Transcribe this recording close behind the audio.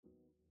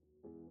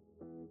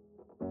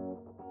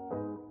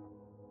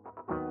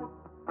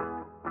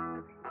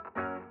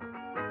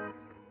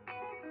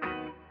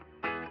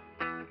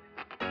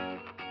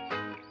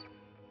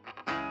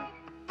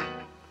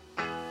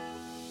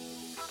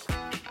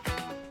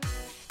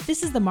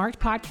This is the Marked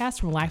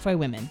Podcast from Lifeway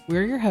Women.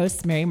 We're your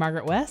hosts, Mary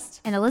Margaret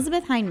West and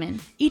Elizabeth Heineman.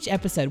 Each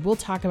episode, we'll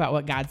talk about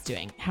what God's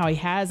doing, how he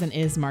has and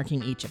is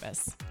marking each of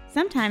us.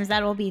 Sometimes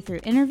that will be through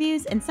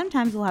interviews, and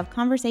sometimes we'll have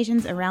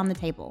conversations around the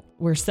table.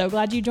 We're so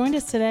glad you joined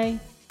us today.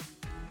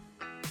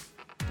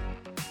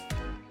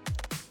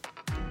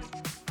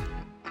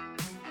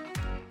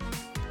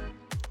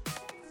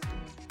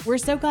 We're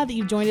so glad that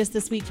you've joined us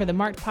this week for the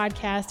Marked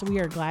Podcast.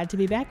 We are glad to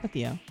be back with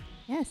you.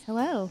 Yes,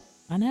 hello.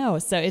 I know.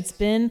 So it's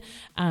been,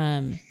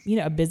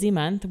 a busy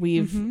month.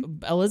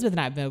 Elizabeth and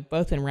I have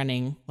both been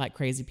running like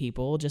crazy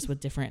people, just with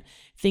different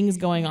things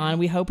going on.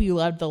 We hope you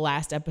loved the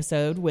last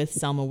episode with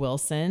Selma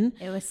Wilson.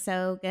 It was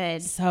so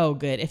good. So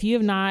good. If you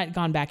have not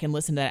gone back and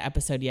listened to that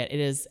episode yet, it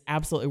is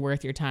absolutely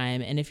worth your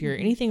time. And if you're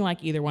anything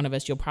like either one of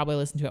us, you'll probably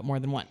listen to it more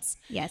than once.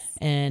 Yes.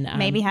 And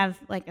maybe have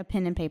like a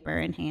pen and paper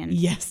in hand.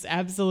 Yes,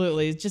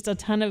 absolutely. It's just a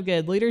ton of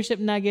good leadership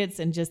nuggets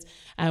and just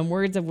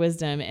words of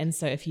wisdom. And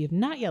so if you have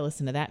not yet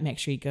listened to that, make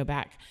sure you go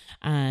back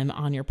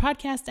on your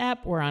podcast app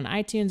or on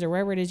iTunes or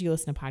wherever it is you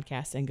listen to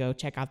podcasts and go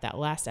check out that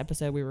last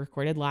episode we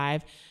recorded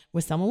live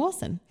with Selma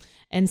Wilson.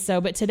 And so,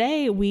 but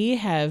today we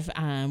have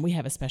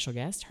a special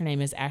guest. Her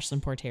name is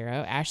Ashlyn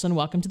Portero. Ashlyn,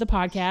 welcome to the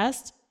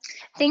podcast.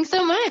 Thanks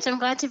so much. I'm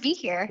glad to be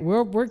here.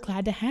 We're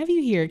glad to have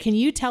you here. Can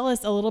you tell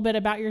us a little bit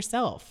about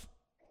yourself?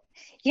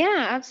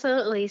 Yeah,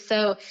 absolutely.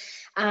 So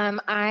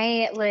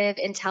I live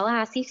in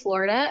Tallahassee,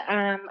 Florida.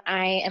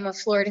 I am a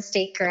Florida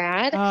State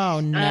grad. Oh,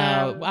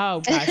 no.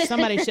 Oh, gosh.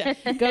 Somebody should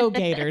go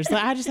Gators.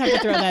 I just have to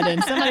throw that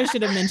in. Somebody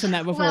should have mentioned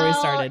that before we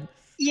started.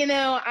 You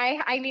know, I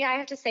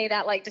have to say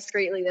that like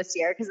discreetly this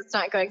year because it's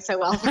not going so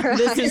well for us.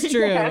 This is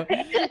true.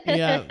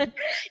 Yeah.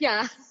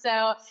 Yeah.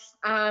 So,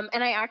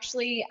 and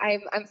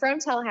I'm from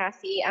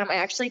Tallahassee. I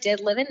actually did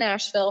live in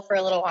Nashville for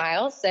a little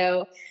while.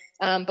 So,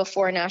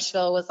 before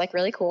Nashville was like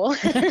really cool.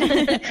 So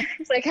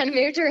I kind of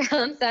moved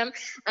around some.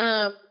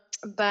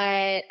 So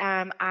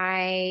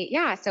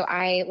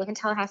I live in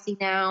Tallahassee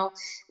now.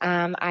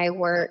 I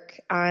work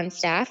on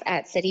staff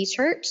at City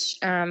Church,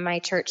 my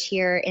church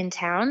here in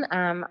town.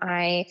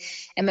 I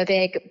am a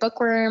big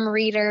bookworm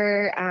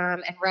reader,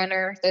 and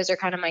runner. Those are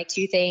kind of my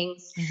two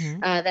things,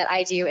 that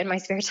I do in my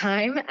spare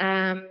time.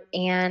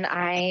 And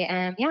I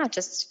am,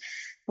 just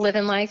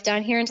living life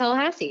down here in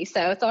Tallahassee.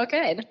 So it's all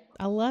good.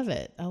 I love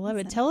it.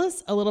 Tell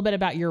us a little bit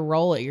about your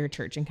role at your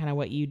church and kind of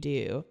what you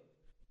do.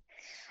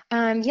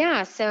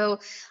 So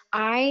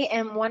I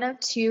am one of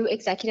two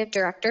executive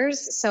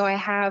directors. So I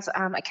have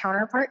a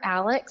counterpart,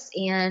 Alex,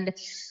 and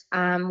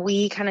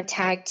we kind of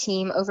tag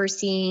team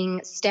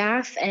overseeing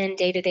staff and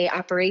day-to-day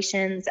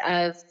operations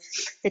of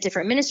the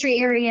different ministry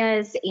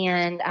areas.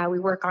 And we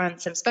work on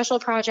some special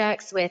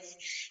projects with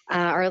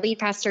our lead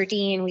pastor,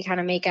 Dean. We kind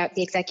of make up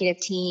the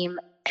executive team.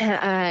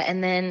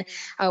 And then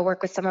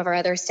work with some of our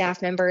other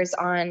staff members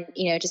on,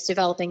 just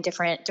developing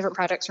different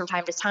projects from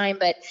time to time.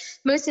 But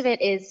most of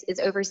it is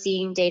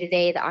overseeing day to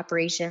day the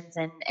operations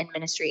and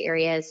ministry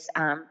areas.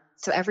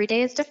 So every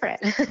day is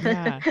different.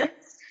 Yeah.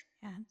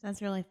 Yeah,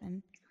 that's really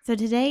fun. So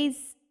today's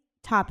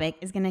topic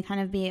is going to kind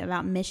of be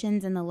about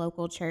missions in the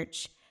local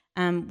church.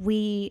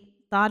 We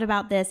thought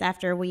about this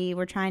after we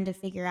were trying to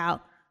figure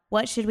out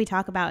what should we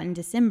talk about in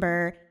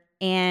December.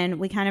 And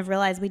we kind of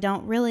realized we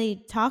don't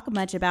really talk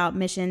much about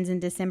missions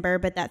in December,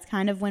 but that's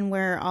kind of when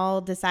we're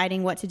all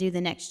deciding what to do the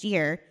next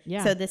year.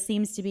 Yeah. So this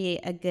seems to be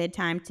a good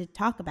time to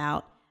talk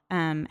about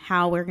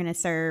how we're going to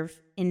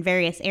serve in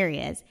various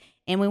areas.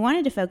 And we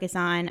wanted to focus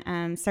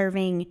on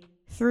serving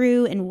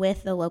through and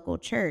with the local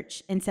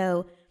church. And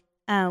so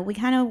we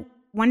kind of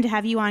wanted to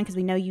have you on because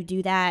we know you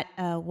do that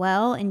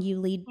well, and you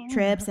lead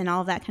trips and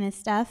all of that kind of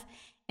stuff.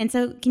 And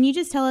so can you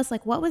just tell us,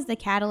 like, what was the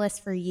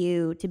catalyst for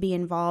you to be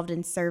involved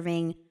in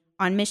serving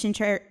on mission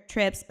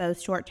trips,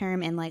 both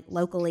short-term and like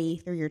locally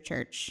through your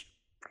church?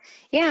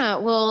 Yeah,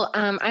 well,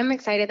 I'm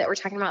excited that we're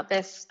talking about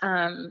this.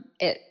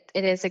 It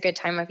is a good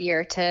time of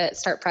year to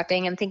start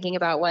prepping and thinking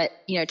about what,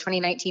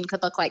 2019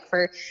 could look like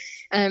for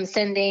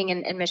sending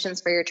and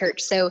missions for your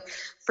church. So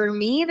for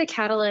me, the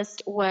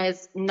catalyst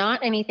was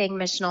not anything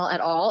missional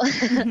at all.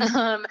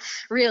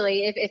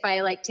 Really, if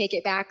I like take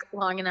it back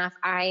long enough,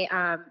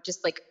 I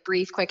just like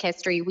brief, quick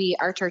history.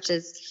 Our church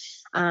is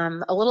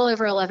a little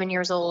over 11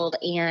 years old.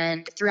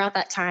 And throughout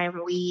that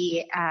time,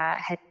 we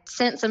had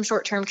sent some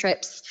short-term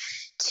trips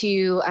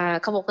to a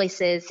couple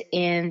places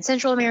in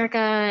Central America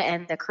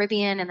and the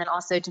Caribbean, and then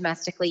also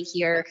domestically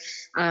here.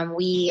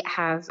 We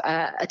have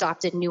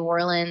adopted New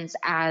Orleans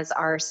as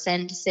our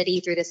send city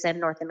through the Send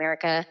North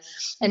America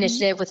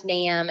initiative with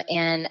NAM.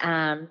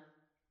 And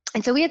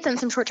so we had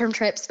sent some short-term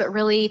trips, but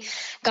really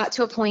got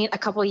to a point a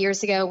couple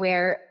years ago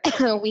where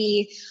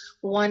we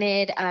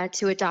wanted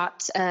to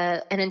adopt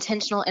an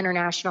intentional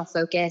international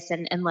focus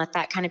and let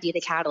that kind of be the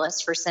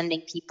catalyst for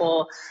sending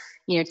people,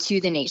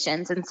 to the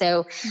nations. And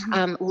so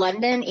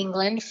London,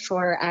 England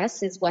for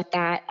us is what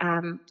that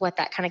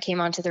kind of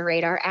came onto the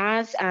radar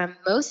as,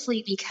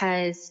 mostly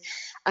because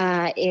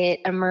it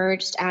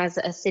emerged as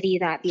a city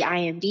that the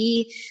IMB,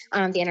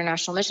 the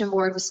International Mission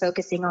Board, was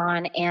focusing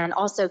on, and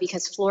also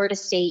because Florida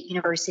State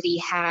University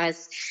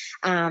has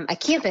a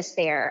campus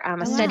there,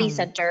 a study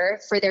center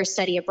for their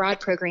study abroad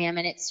program,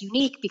 and it's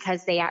unique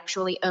because they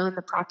actually own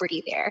the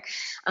property there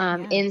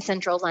in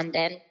central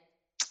London.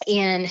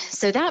 And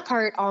so that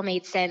part all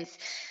made sense.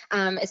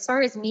 As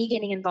far as me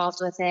getting involved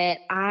with it,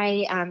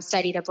 I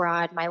studied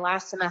abroad my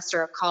last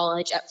semester of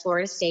college at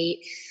Florida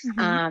State.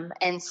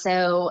 And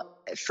so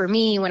for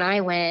me, when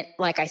I went,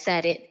 like I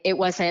said, it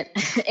wasn't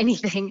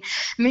anything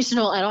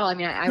missional at all. I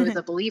mean, I was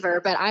a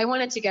believer, but I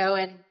wanted to go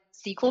and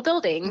see cool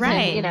buildings,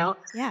 right? And,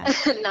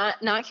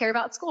 not care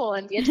about school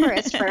and be a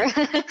tourist for,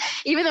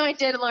 even though I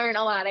did learn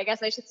a lot, I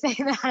guess I should say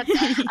that.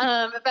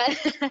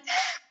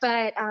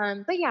 But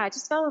yeah, I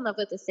just fell in love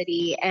with the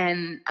city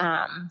and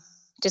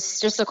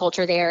just the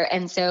culture there.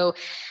 And so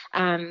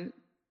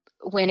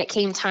when it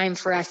came time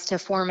for us to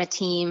form a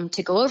team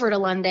to go over to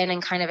London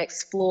and kind of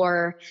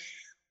explore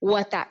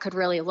what that could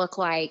really look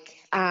like,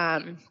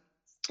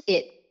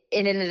 it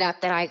ended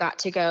up that I got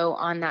to go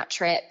on that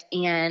trip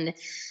and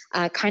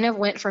kind of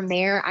went from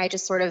there. I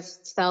just sort of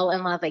fell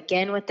in love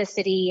again with the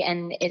city,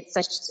 and it's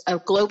such a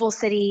global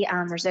city.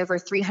 There's over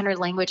 300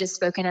 languages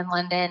spoken in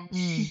London,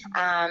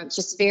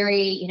 just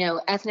very,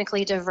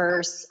 ethnically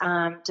diverse,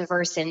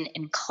 diverse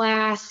in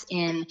class,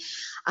 in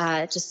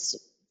just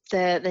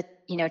the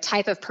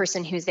type of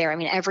person who's there. I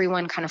mean,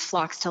 everyone kind of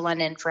flocks to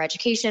London for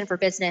education, for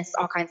business,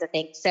 all kinds of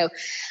things. So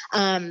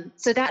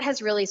that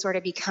has really sort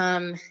of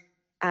become,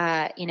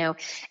 an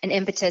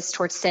impetus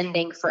towards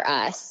sending for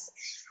us.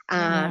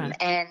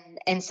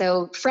 And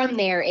so from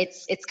there,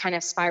 it's kind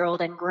of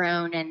spiraled and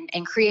grown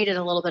and created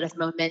a little bit of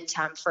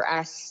momentum for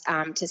us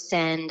to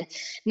send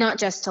not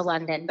just to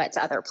London, but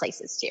to other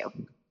places too.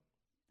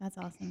 That's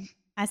awesome.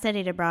 I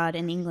studied abroad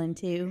in England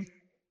too.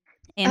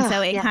 And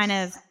so it kind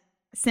of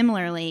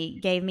similarly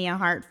gave me a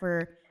heart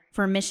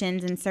for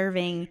missions and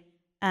serving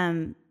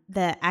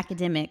the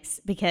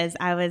academics, because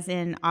I was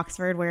in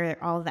Oxford where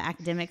all of the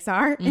academics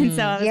are. And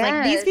so I was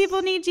like, these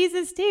people need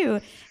Jesus too.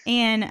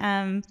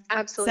 And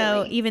absolutely.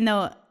 So even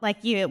though, like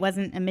you, it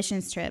wasn't a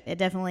missions trip, it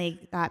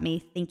definitely got me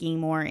thinking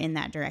more in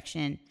that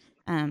direction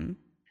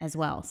as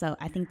well. So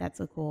I think that's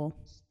a cool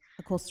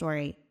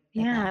story.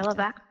 Yeah, I love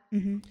that.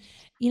 Mm-hmm.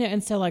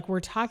 And so like we're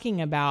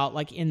talking about,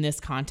 like in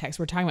this context,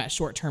 we're talking about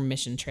short-term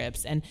mission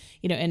trips, and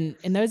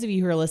and those of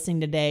you who are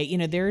listening today,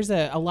 there's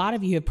a lot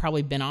of you have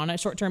probably been on a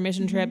short-term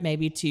mission trip,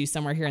 maybe to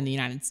somewhere here in the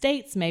United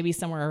States, maybe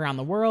somewhere around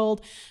the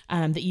world,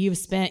 that you've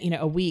spent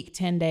a week,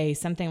 10 days,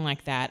 something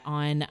like that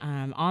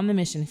on the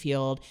mission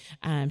field,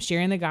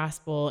 sharing the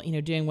gospel,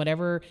 doing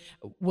whatever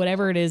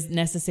it is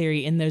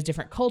necessary in those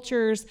different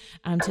cultures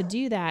to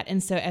do that.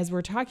 And so as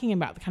we're talking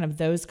about kind of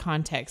those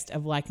contexts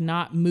of like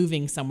not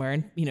moving somewhere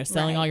and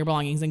selling all your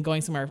belongings and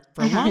going somewhere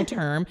for long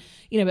term,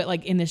 but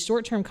like in the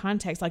short term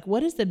context, like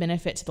what is the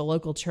benefit to the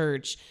local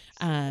church,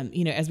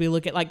 as we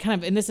look at like kind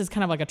of, and this is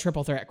kind of like a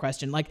triple threat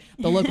question, like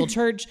the local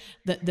church,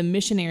 the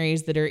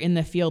missionaries that are in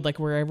the field, like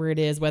wherever it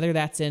is, whether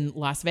that's in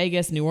Las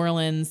Vegas, New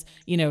Orleans,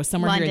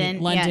 somewhere London, here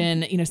in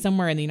London,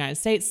 somewhere in the United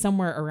States,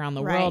 somewhere around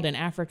the world, in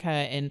Africa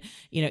and,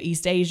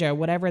 East Asia,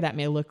 whatever that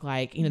may look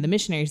like, the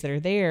missionaries that are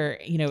there,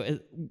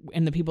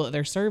 and the people that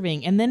they're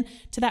serving. And then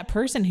to that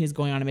person who's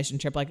going on a mission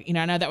trip, like,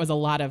 I know that was a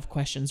lot of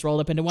questions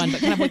rolled up into one, but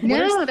kind of like,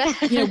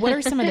 what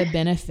are some of the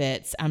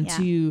benefits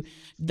to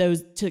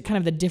those, to kind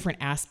of the different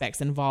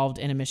aspects involved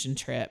in a mission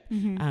trip?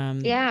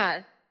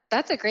 Yeah,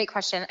 that's a great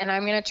question. And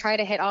I'm going to try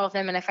to hit all of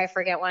them. And if I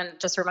forget one,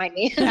 just remind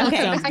me. Okay, I'll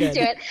sounds come good. back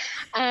to it.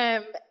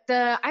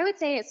 I would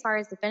say as far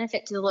as the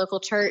benefit to the local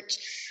church,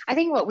 I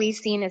think what we've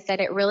seen is that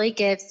it really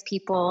gives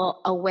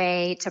people a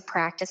way to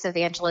practice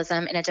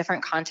evangelism in a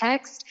different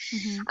context.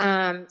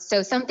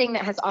 So something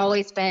that has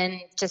always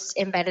been just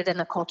embedded in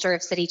the culture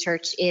of City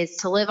Church is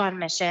to live on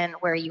mission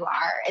where you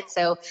are. And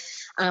so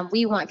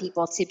we want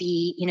people to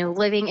be,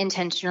 living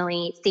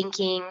intentionally,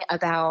 thinking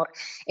about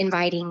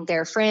inviting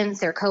their friends,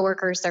 their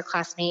coworkers, their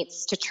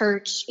classmates to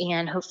church,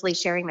 and hopefully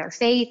sharing their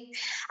faith.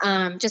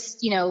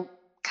 Just,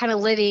 kind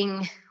of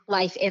living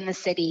life in the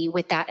city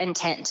with that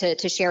intent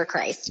to share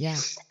Christ. Yeah.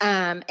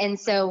 And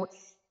so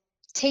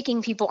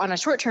taking people on a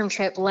short-term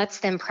trip lets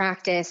them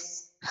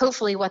practice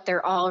hopefully what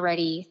they're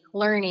already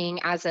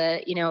learning as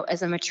a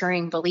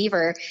maturing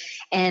believer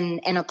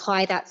and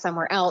apply that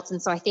somewhere else.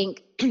 And so I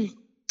think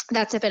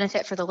that's a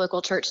benefit for the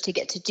local church to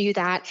get to do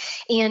that,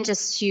 and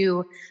just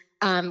to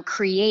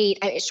create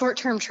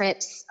short-term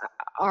trips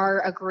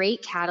are a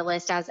great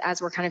catalyst as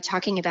we're kind of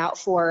talking about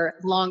for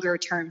longer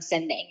term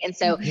sending. And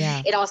so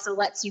it also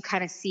lets you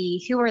kind of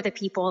see who are the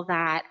people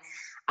that,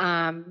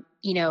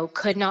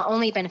 could not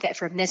only benefit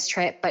from this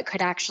trip, but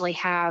could actually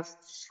have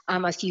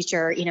a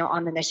future,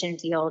 on the mission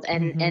field,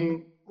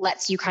 and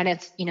lets you kind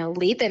of,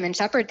 lead them and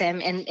shepherd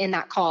them in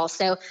that call.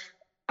 So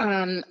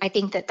I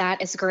think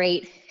that is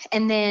great.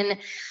 And then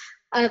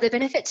The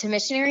benefit to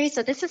missionaries.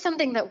 So this is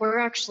something that we're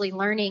actually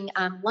learning.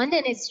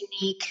 London is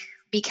unique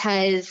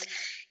because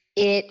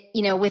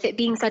with it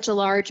being such a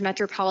large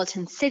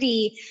metropolitan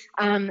city,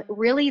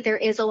 really there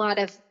is a lot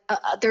of,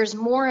 there's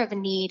more of a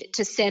need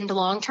to send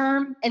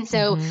long-term. And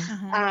so,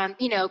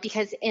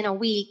 because in a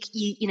week,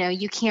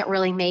 you can't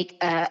really make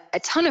a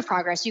ton of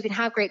progress. You can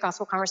have great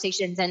gospel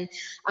conversations. And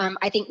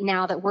I think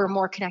now that we're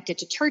more connected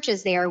to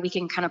churches there, we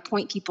can kind of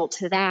point people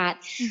to that.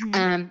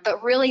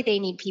 But really they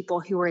need people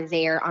who are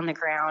there on the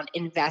ground,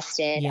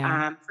 invested,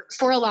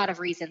 for a lot of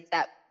reasons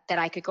that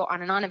I could go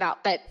on and on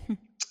about. But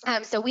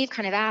so we've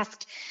kind of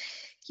asked,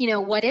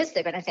 what is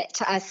the benefit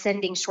to us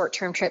sending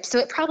short-term trips? So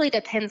it probably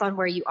depends on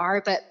where you are,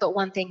 but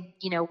one thing,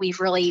 we've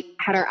really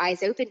had our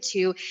eyes open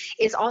to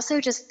is also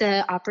just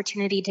the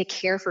opportunity to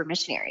care for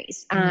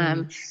missionaries.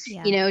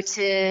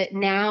 To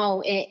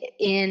now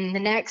in the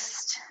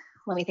next,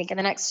 let me think, in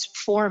the next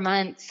 4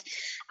 months,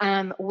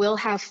 we'll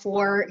have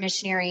 4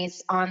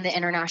 missionaries on the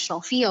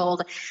international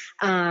field,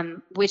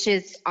 which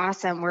is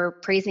awesome. We're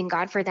praising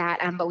God for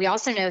that. But we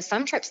also know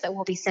some trips that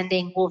we'll be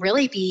sending will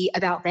really be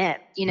about them,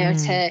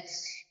 to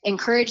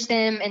encourage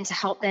them and to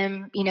help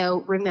them,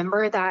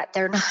 remember that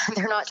they're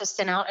not just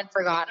sent out and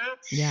forgotten.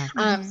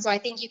 So I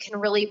think you can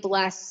really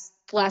bless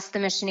the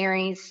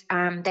missionaries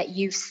that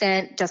you've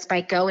sent just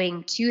by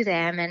going to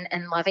them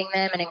and loving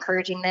them and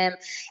encouraging them.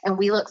 And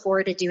we look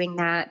forward to doing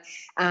that.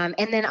 And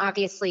then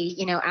obviously,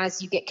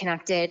 as you get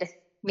connected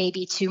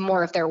maybe to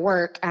more of their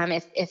work,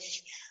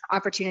 if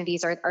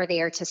opportunities are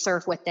there to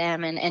serve with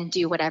them and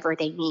do whatever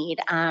they need,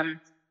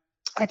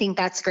 I think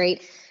that's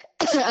great.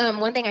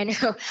 One thing I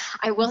know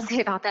I will say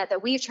about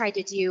that we've tried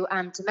to do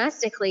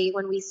domestically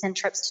when we send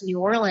trips to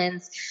New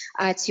Orleans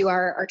to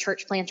our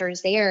church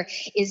planters there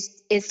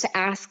is to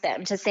ask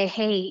them to say,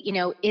 hey,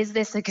 is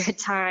this a good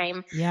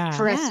time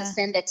for us to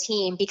send a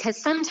team?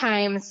 Because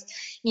sometimes,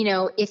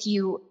 if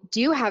you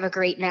do have a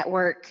great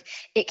network,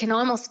 it can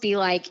almost be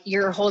like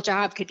your whole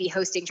job could be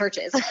hosting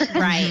churches,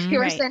 right? Who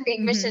are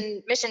sending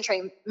mission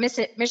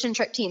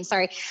trip teams.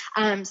 Sorry.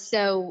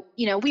 So,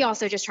 we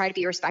also just try to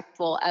be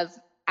respectful of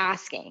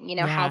asking,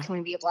 how can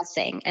we be a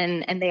blessing?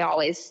 And they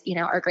always,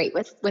 are great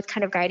with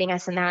kind of guiding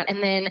us in that.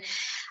 And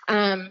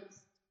then,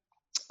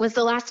 was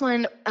the last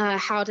one,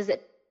 how does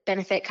it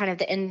benefit kind of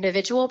the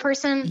individual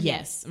person?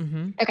 Yes.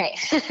 Mm-hmm. Okay.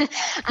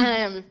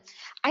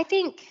 I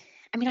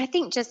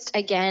think just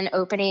again,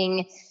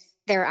 opening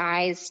their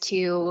eyes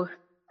to,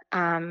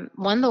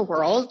 the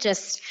world,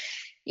 just,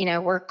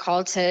 we're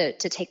called to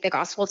take the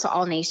gospel to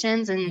all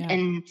nations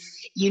and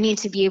you need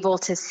to be able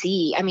to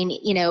see,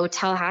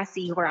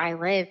 Tallahassee, where I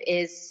live,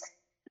 is,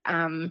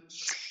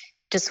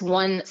 just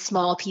one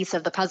small piece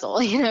of the puzzle,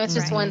 it's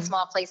just one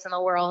small place in the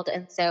world.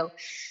 And so,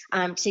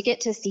 to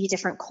get to see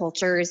different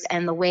cultures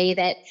and the way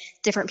that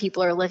different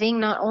people are living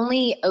not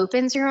only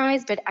opens your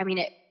eyes, but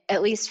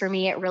at least for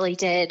me, it really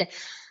did,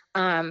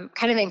 kind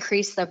of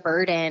increase the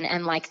burden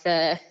and like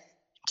the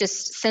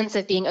just sense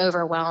of being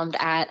overwhelmed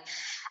at,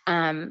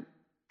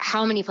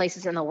 how many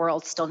places in the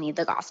world still need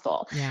the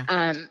gospel.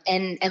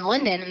 And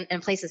London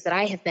and places that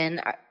I have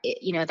been,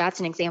 that's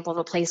an example of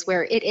a place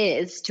where it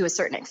is to a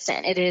certain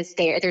extent. It is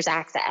there's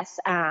access.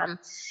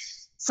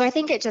 So I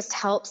think it just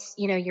helps,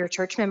 your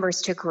church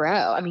members to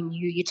grow.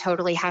 You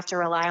totally have to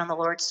rely on the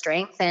Lord's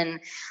strength. And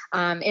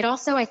it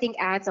also, I think,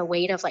 adds a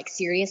weight of like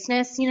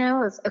seriousness,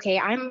 of, okay,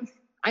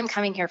 I'm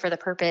coming here for the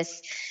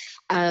purpose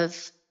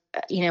of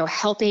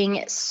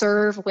helping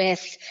serve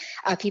with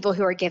people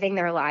who are giving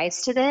their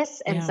lives to this.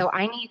 And so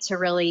I need to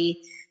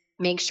really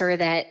make sure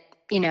that,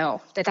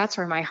 that's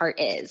where my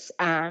heart is.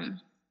 And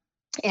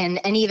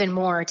even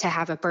more to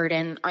have a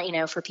burden,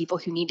 for people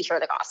who need to hear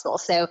the gospel.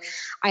 So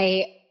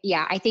I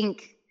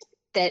think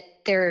that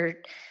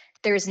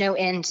there's no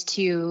end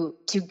to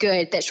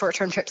good that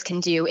short-term trips can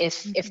do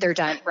if they're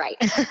done right.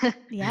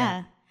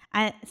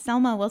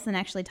 Selma Wilson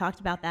actually talked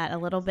about that a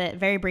little bit,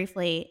 very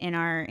briefly, in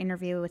our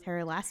interview with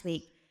her last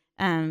week.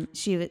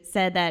 She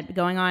said that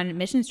going on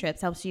missions trips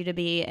helps you to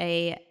be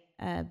a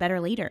better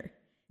leader.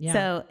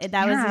 So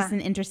that was just an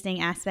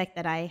interesting aspect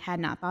that I had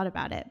not thought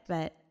about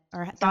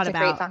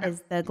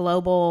is the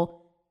global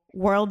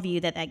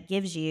worldview that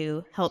gives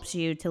you, helps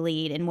you to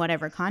lead in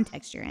whatever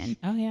context you're in.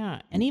 Oh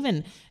yeah. And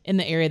even in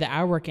the area that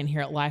I work in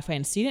here at Lifeway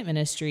and student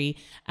ministry,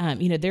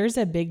 there's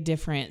a big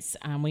difference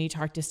when you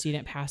talk to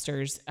student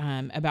pastors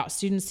about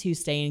students who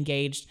stay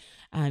engaged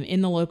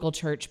in the local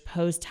church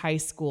post high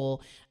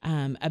school.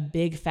 A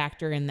big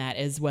factor in that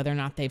is whether or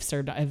not they've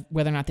served,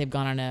 whether or not they've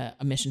gone on a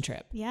mission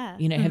trip.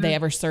 Have they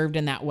ever served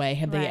in that way?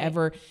 Have they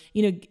ever,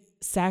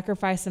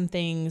 sacrificed some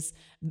things,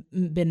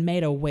 been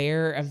made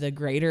aware of the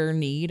greater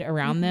need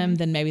around them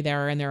than maybe they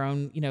are in their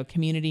own,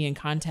 community and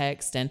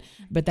context.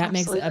 But that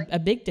makes a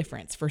big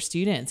difference for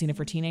students,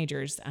 for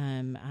teenagers,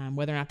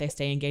 whether or not they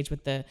stay engaged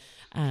with the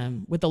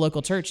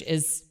local church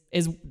is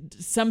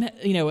some,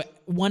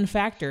 one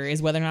factor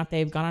is whether or not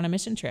they've gone on a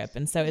mission trip.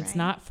 And so it's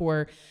not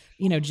for,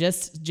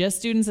 just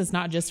students. It's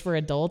not just for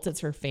adults, it's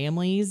for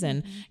families.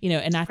 And,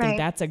 and I think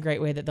that's a great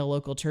way that the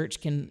local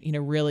church can,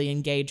 really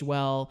engage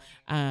well,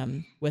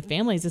 with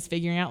families, is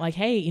figuring out like,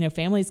 hey,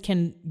 families families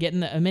can get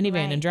in a minivan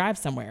Right. and drive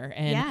somewhere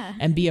and, Yeah.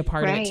 and be a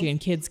part of it Right. too. And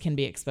kids can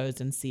be exposed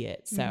and see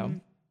it. So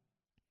Mhm.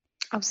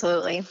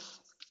 Absolutely.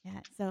 Yeah.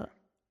 So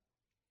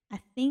I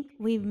think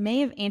we may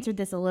have answered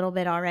this a little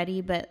bit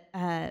already, but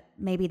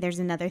maybe there's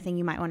another thing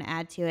you might want to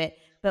add to it.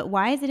 But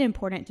why is it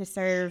important to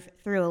serve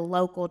through a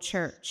local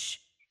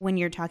church when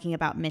you're talking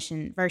about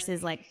mission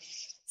versus like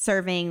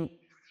serving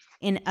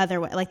in other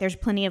ways? Like there's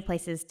plenty of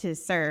places to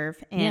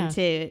serve and Yeah.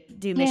 to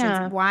do missions.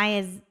 Yeah. Why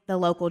is the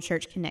local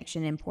church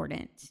connection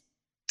important?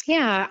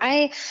 Yeah,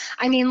 I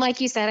mean, like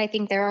you said, I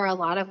think there are a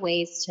lot of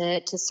ways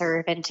to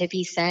serve and to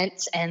be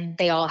sent, and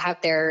they all have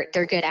their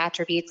good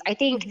attributes. I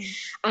think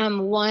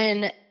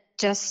one,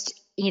 just,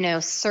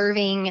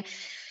 serving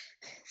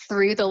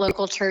through the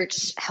local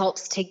church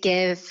helps to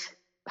give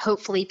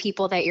hopefully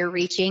people that you're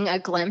reaching a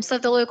glimpse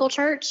of the local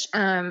church.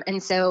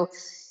 And so,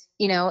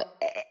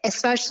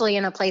 especially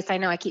in a place, I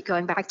know I keep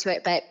going back to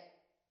it, but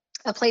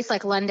a place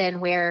like London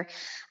where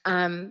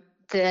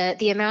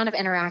the amount of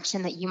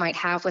interaction that you might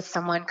have with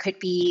someone could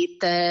be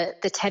the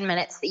 10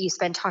 minutes that you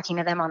spend talking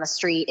to them on the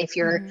street if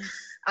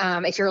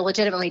you're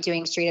legitimately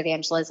doing street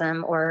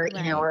evangelism or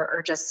Right.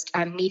 or just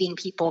meeting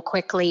people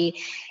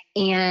quickly,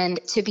 and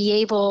to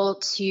be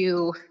able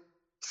to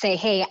say,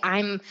 hey,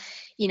 I'm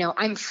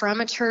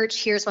from a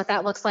church, here's what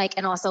that looks like,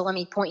 and also let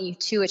me point you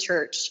to a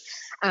church.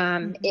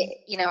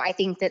 I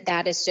think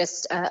that is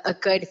just a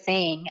good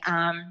thing.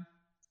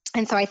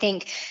 And so I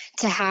think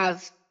to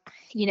have,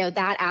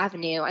 that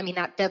avenue,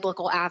 that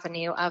biblical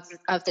avenue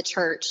of the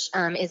church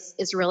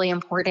is really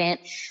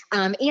important.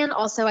 And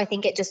also I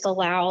think it just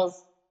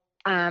allows,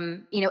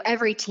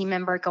 every team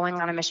member going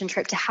on a mission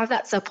trip to have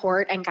that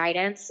support and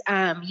guidance.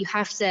 You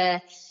have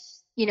to,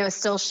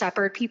 still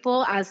shepherd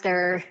people as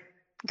they're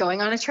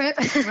going on a trip.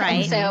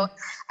 Right.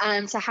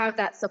 And so to have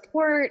that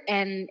support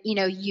and,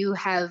 you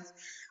have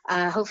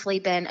hopefully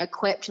been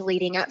equipped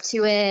leading up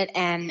to it.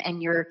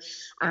 And you're,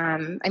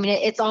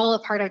 it's all a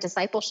part of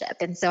discipleship.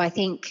 And so I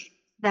think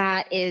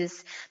that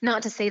is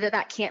not to say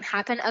that can't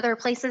happen other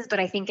places, but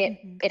I think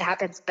it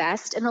happens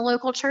best in the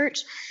local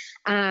church.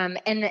 And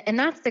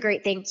that's the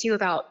great thing too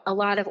about a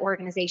lot of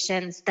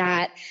organizations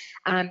that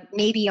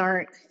maybe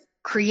aren't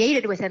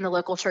created within the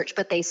local church,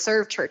 but they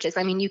serve churches.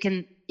 I mean, you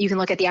can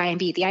look at the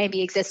IMB. The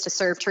IMB exists to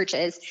serve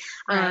churches.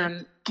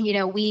 Right.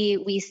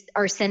 We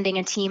are sending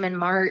a team in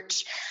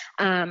March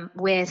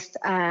with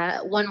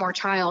One More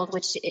Child,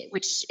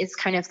 which is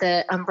kind of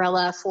the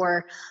umbrella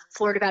for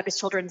Florida Baptist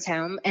Children's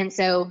Home. And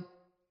so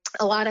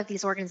a lot of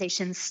these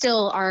organizations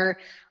still are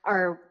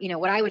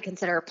what I would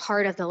consider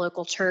part of the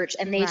local church,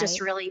 and they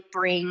just Right. really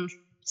bring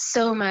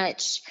so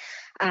much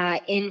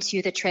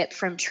into the trip,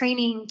 from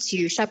training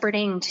to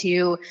shepherding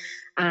to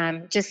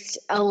just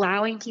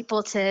allowing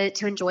people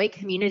to enjoy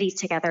community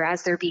together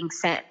as they're being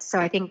sent. So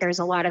I think there's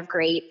a lot of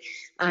great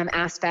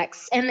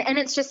aspects, and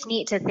it's just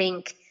neat to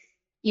think,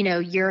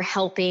 you're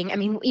helping. I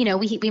mean,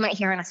 we might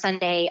hear on a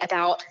Sunday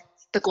about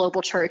the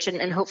global church,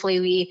 and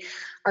hopefully we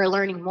are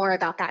learning more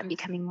about that and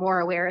becoming more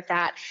aware of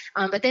that.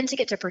 But then to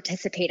get to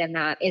participate in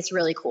that is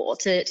really cool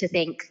to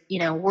think,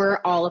 we're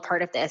all a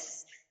part of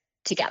this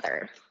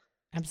together.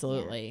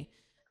 absolutely.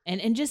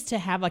 And just to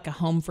have like a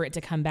home for it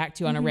to come back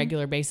to on a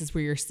regular basis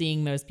where you're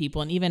seeing those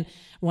people. And even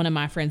one of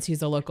my friends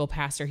who's a local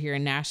pastor here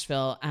in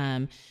Nashville,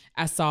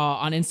 I saw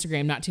on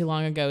Instagram not too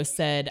long ago,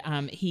 said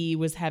he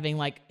was having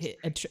like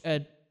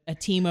a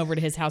team over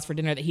to his house for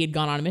dinner that he had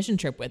gone on a mission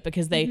trip with,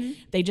 because they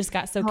just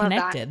got so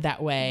connected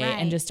that way. Right.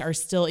 And just are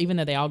still, even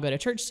though they all go to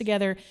church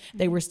together,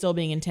 they were still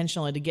being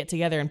intentional to get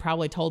together and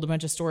probably told a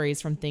bunch of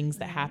stories from things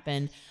that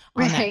happened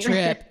on that Right.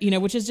 trip,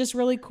 which is just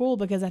really cool,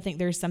 because I think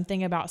there's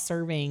something about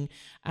serving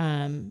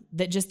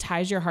that just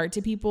ties your heart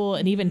to people.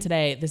 And even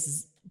today, this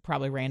is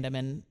probably random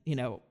and,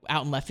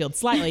 out in left field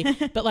slightly,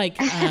 but like,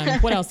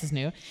 what else is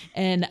new?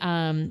 And,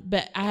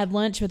 but I had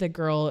lunch with a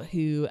girl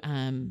who,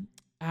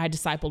 I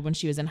discipled when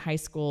she was in high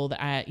school,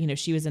 that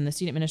she was in the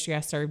student ministry I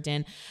served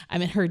in. I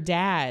mean, her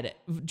dad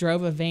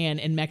drove a van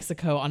in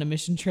Mexico on a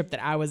mission trip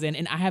that I was in.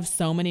 And I have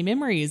so many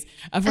memories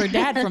of her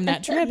dad from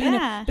that trip,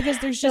 Yeah. because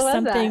there's just love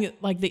something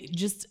that. like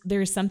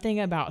there's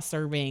something about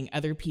serving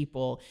other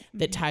people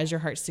that ties your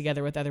hearts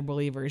together with other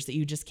believers that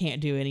you just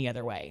can't do any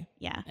other way.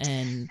 Yeah.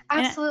 And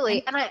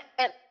Absolutely.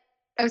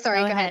 Oh, sorry,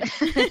 Go go ahead.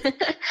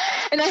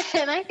 and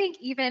I think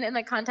even in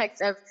the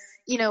context of,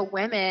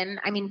 women,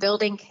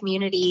 building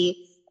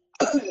community,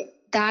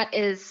 that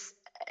is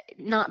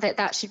not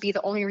that should be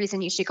the only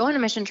reason you should go on a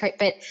mission trip,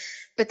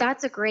 but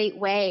that's a great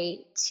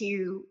way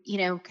to,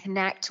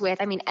 connect with.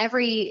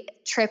 Every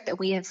trip that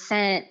we have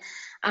sent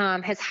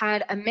has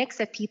had a mix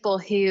of people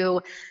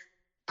who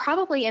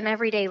probably in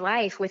everyday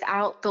life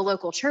without the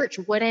local church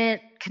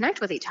wouldn't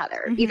connect with each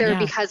other, either Yeah.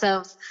 because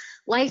of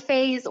life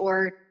phase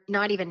or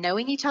not even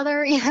knowing each other,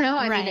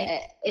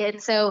 Right.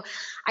 and so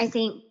I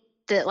think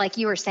that, like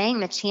you were saying,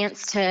 the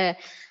chance to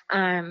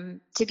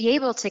be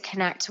able to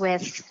connect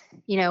with,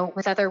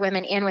 with other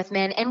women and with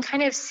men, and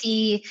kind of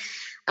see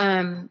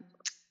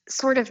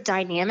sort of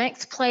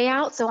dynamics play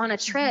out. So on a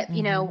trip,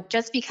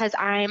 just because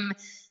I'm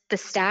the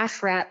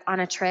staff rep on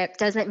a trip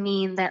doesn't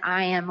mean that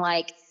I am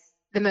like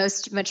the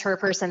most mature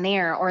person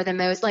there, or the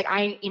most like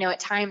at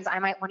times I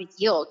might want to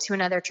yield to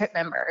another trip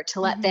member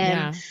to let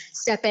them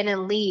step in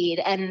and lead,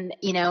 and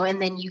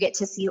and then you get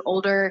to see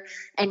older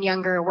and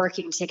younger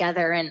working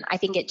together, and I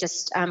think it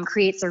just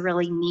creates a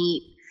really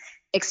neat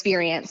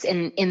experience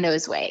in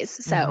those ways.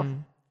 So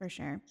for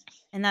sure.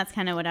 And that's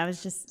kind of what I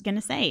was just going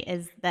to say,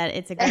 is that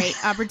it's a great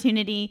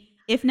opportunity,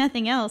 if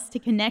nothing else, to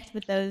connect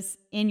with those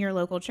in your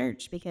local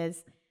church,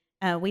 because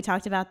we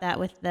talked about that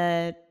with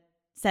the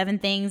 7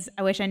 things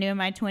I wish I knew in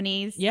my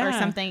 20s or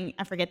something.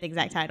 I forget the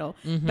exact title,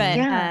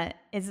 but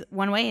is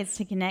one way is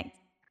to connect,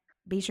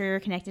 be sure you're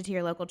connected to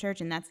your local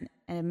church. And that's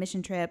a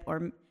mission trip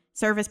or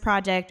service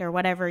project or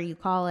whatever you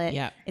call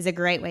it is a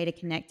great way to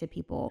connect to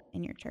people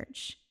in your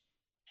church.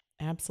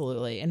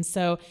 Absolutely. And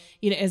so,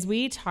 as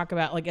we talk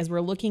about, like, as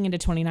we're looking into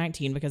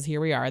 2019, because here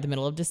we are, the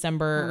middle of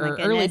December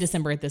or early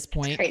December at this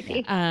point,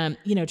 crazy.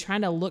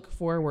 Trying to look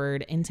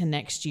forward into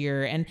next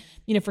year. And,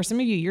 for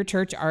some of you, your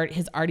church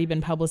has already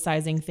been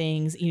publicizing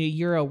things,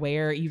 you're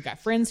aware, you've got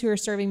friends who are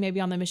serving maybe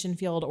on the mission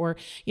field, or,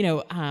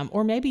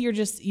 or maybe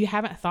you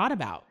haven't thought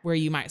about where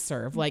you might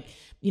serve. Like,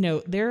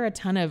 there are a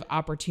ton of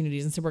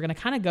opportunities. And so we're going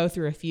to kind of go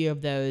through a few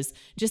of those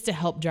just to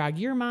help jog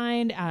your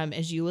mind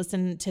as you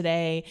listen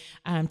today,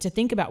 to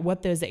think about what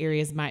those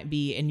areas might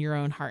be in your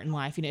own heart and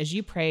life. As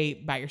you pray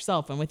by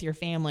yourself and with your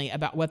family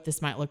about what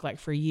this might look like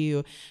for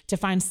you to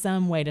find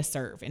some way to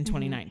serve in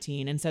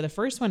 2019. And so the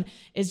first one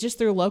is just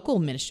through local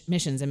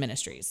missions and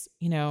ministries.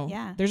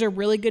 There's a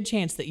really good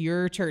chance that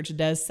your church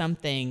does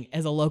something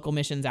as a local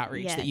missions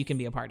outreach that you can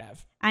be a part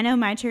of. I know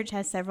my church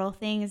has several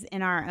things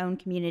in our own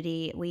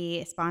community.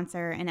 We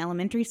sponsor an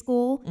elementary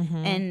school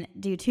and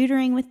do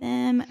tutoring with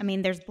them. I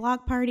mean, there's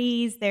block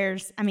parties.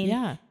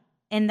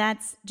 And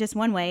that's just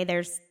one way.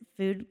 There's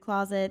food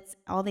closets,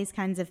 all these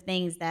kinds of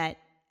things that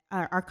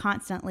are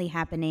constantly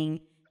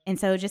happening. And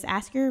so just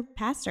ask your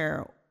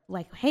pastor,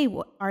 like, hey,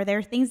 are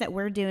there things that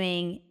we're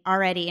doing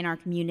already in our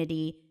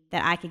community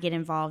that I could get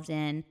involved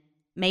in,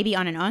 maybe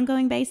on an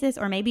ongoing basis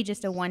or maybe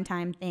just a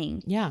one-time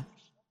thing? Yeah.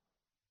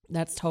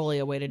 That's totally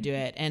a way to do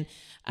it. And,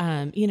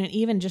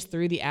 even just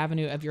through the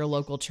avenue of your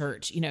local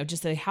church,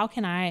 just say, how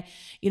can I,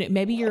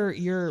 maybe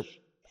you're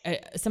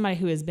somebody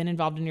who has been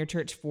involved in your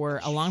church for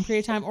a long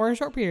period of time or a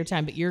short period of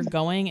time, but you're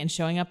going and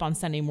showing up on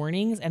Sunday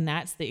mornings. And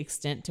that's the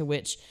extent to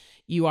which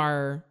you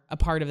are a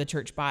part of the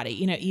church body,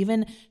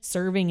 even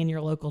serving in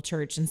your local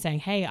church and saying,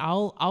 hey,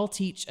 I'll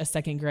teach a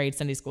 2nd grade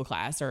Sunday school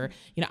class, or,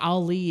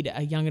 I'll lead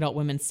a young adult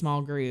women's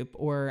small group,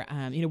 or,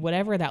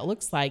 whatever that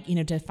looks like,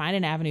 to find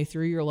an avenue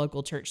through your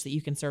local church that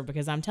you can serve.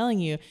 Because I'm telling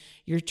you,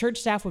 your church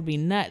staff would be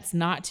nuts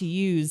not to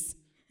use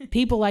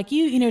people like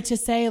you, to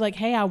say like,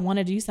 hey, I want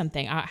to do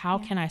something. How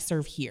can I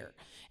serve here?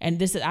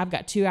 And I've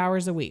got 2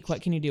 hours a week.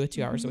 What can you do with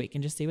 2 hours a week?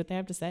 And just see what they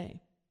have to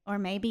say. Or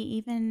maybe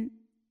even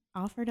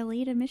offer to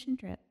lead a mission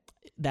trip.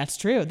 That's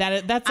true.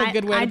 That's a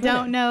good way to put it. I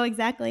don't know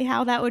exactly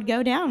how that would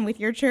go down with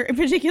your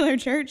particular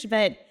church,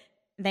 but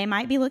they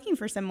might be looking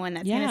for someone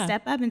that's going to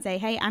step up and say,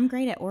 hey, I'm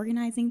great at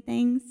organizing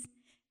things.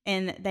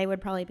 And they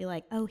would probably be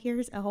like, oh,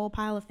 here's a whole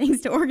pile of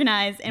things to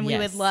organize. And we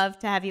would love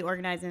to have you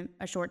organize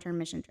a short-term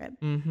mission trip.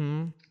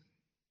 Mm-hmm.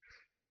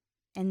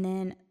 And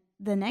then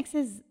the next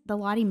is the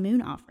Lottie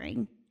Moon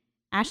offering.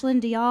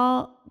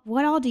 Ashlyn,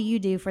 what all do you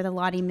do for the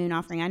Lottie Moon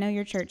offering? I know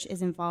your church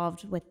is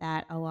involved with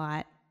that a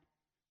lot.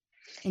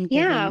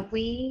 Yeah,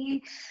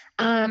 we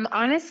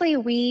honestly,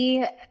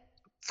 we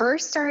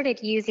first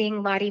started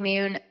using Lottie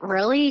Moon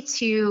really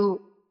to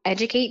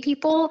educate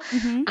people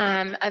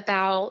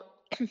about,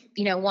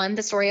 one,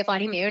 the story of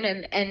Lottie Moon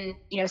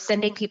and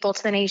sending people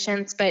to the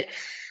nations, but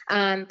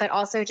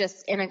also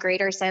just in a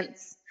greater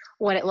sense,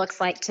 what it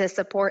looks like to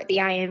support the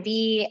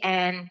IMB.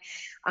 And,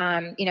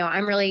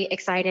 I'm really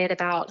excited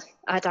about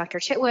Dr.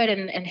 Chitwood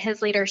and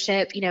his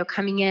leadership,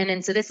 coming in.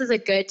 And so this is a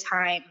good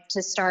time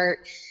to start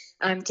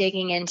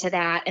digging into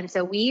that. And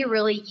so we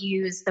really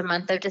use the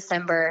month of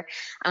December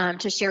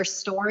to share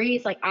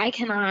stories. Like I've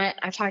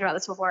talked about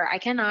this before, I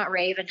cannot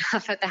rave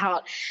enough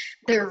about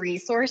the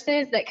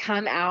resources that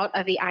come out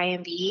of the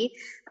IMB.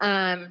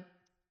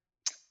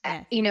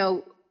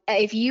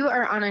 If you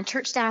are on a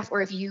church staff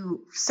or if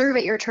you serve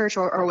at your church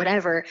or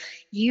whatever,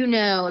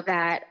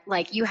 that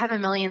like you have a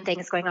million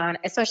things going on,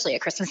 especially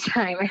at Christmas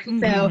time. And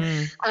so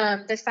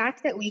the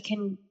fact that we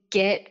can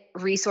get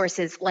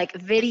resources like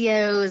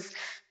videos,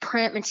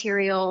 print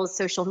materials,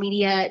 social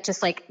media,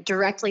 just like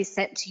directly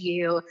sent to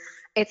you.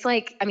 It's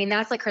like,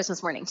 that's like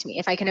Christmas morning to me.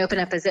 If I can open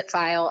up a zip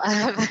file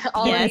of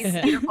all of these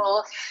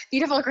beautiful,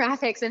 beautiful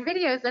graphics and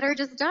videos that are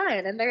just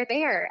done and they're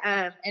there.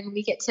 And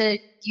we get to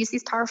use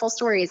these powerful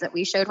stories that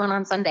we showed one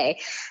on Sunday.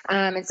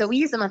 And so we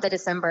use the month of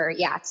December,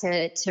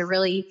 to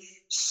really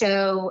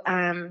show,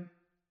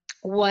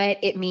 what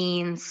it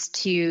means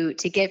to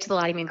give to the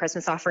Lottie Moon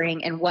Christmas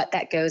offering and what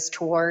that goes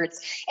towards.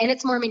 And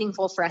it's more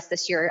meaningful for us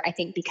this year, I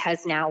think,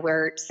 because now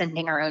we're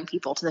sending our own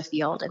people to the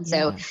field. And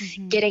so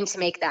getting to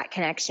make that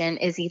connection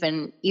is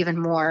even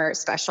more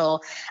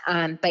special.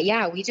 But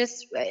we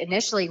just,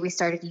 initially we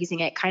started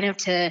using it kind of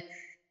to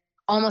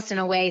almost in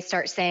a way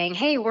start saying,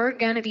 hey, we're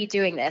going to be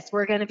doing this.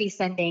 We're going to be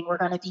sending, we're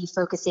going to be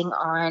focusing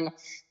on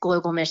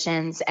global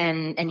missions.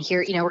 And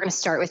here, we're going to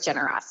start with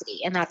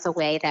generosity. And that's a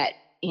way that,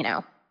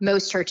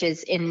 most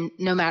churches, in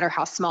no matter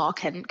how small,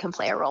 can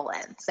play a role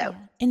in. So,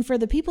 and for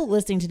the people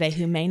listening today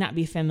who may not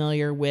be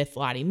familiar with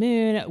Lottie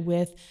Moon,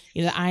 with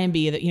the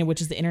IMB,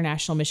 which is the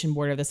International Mission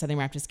Board of the Southern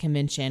Baptist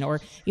Convention, or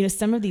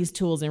some of these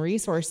tools and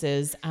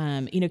resources,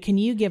 can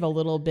you give a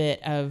little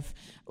bit of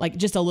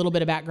just a little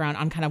bit of background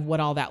on kind of what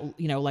all that,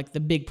 like the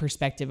big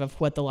perspective of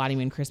what the Lottie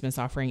Moon Christmas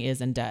offering is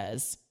and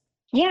does?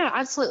 Yeah,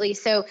 absolutely.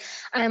 So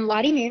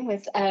Lottie Moon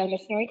was a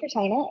missionary to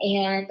China,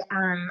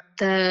 and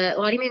the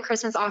Lottie Moon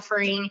Christmas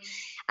offering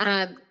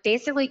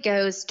basically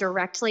goes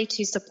directly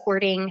to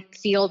supporting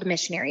field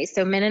missionaries.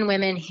 So men and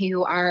women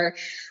who are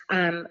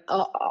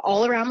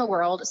all around the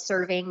world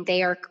serving.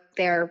 They're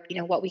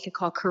what we could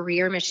call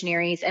career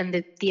missionaries.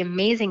 And the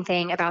amazing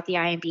thing about the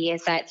IMB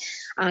is that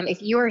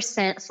if you are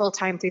sent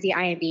full-time through the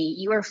IMB,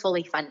 you are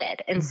fully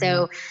funded. And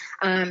so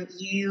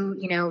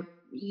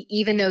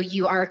even though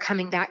you are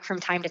coming back from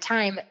time to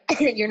time,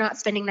 you're not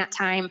spending that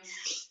time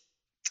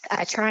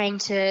trying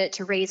to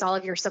raise all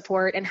of your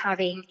support and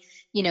having,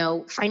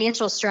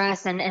 financial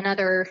stress and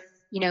other,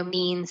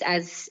 means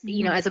as,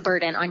 as a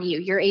burden on you.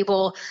 You're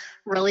able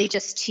really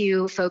just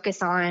to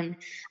focus on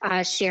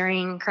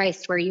sharing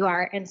Christ where you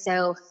are. And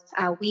so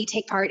we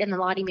take part in the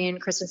Lottie Moon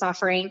Christmas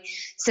offering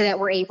so that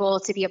we're able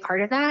to be a part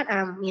of that,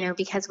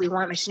 because we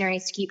want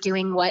missionaries to keep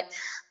doing what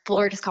the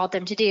Lord has called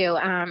them to do.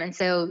 And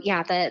so, the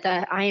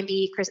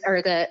IMB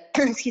or the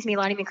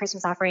Lottie Moon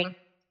Christmas offering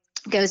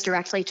goes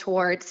directly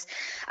towards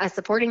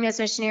supporting those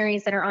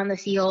missionaries that are on the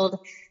field.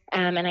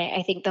 And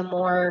I think the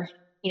more,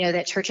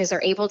 that churches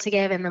are able to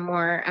give, and the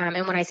more,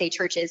 and when I say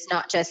churches,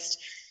 not just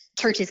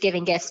churches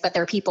giving gifts, but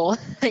they're people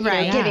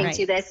giving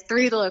to this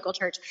through the local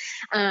church,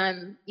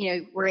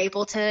 we're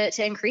able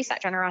to increase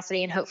that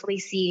generosity and hopefully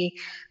see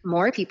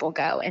more people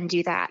go and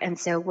do that. And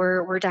so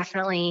we're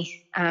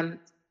definitely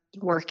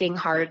working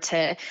hard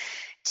to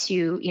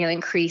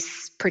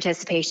increase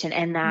participation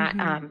in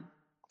that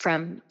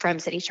from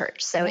City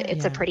Church. So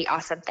it's a pretty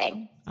awesome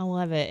thing. I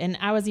love it. And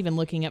I was even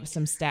looking up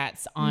some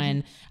stats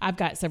on, I've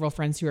got several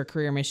friends who are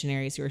career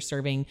missionaries who are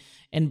serving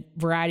in a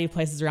variety of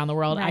places around the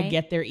world. I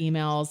get their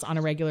emails on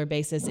a regular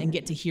basis and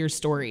get to hear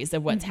stories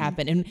of what's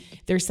happened. And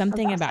there's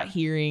something about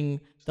hearing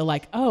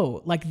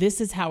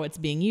this is how it's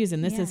being used.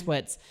 And this is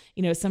what's,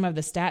 some of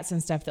the stats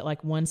and stuff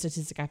that one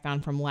statistic I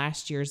found from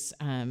last year's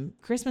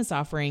Christmas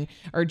offering,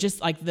 or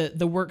just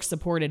the work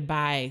supported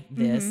by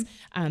this,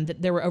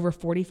 that there were over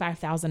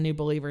 45,000 new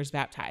believers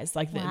baptized,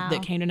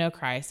 that came to know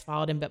Christ,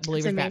 followed in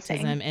believers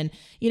baptism, and,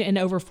 and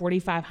over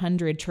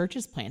 4,500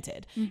 churches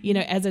planted,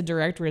 as a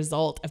direct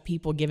result of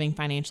people giving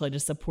financially to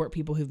support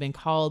people who've been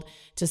called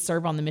to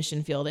serve on the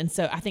mission field. And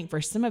so I think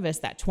for some of us,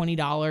 that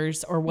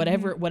 $20 or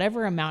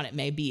whatever amount it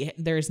may be,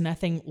 there's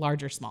nothing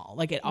large or small.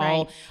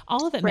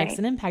 All of it makes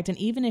an impact. And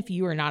even if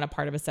you are not a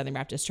part of a Southern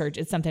Baptist church,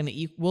 it's something that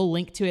we'll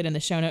link to it in the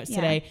show notes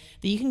today,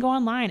 that you can go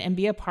online and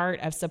be a part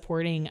of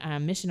supporting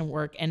mission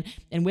work. And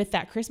with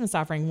that Christmas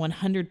offering,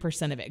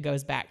 100% of it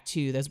goes back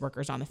to those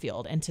workers on the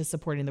field and to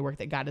supporting the work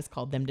that God has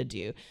called them to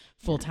do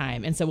full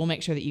time. And so we'll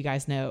make sure that you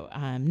guys know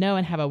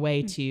and have a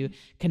way to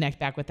connect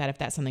back with that if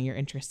that's something you're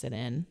interested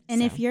in.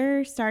 And if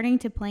you're starting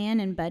to plan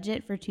and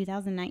budget for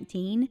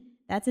 2019,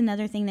 that's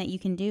another thing that you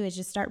can do, is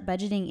just start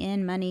budgeting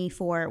in money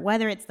for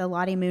whether it's the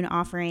Lottie Moon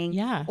offering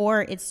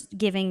or it's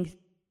giving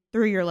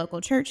through your local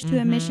church to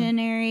a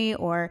missionary,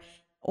 or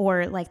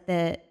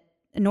the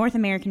North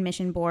American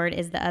Mission Board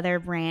is the other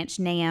branch,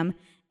 NAM,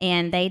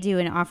 and they do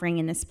an offering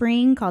in the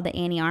spring called the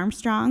Annie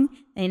Armstrong.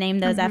 They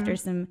named those after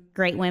some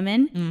great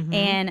women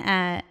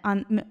and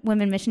on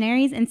women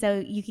missionaries. And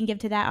so you can give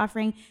to that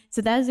offering.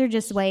 So those are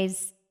just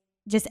ways,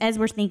 just as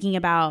we're thinking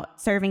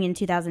about serving in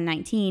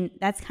 2019,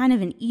 that's kind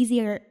of an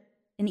easier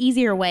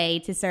way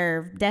to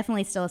serve.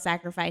 Definitely still a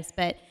sacrifice,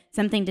 but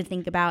something to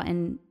think about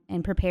and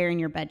prepare in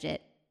your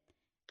budget.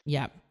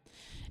 Yeah.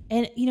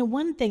 And,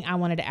 one thing I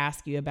wanted to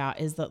ask you about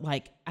is that,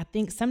 I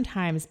think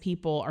sometimes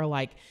people are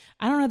I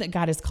don't know that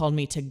God has called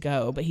me to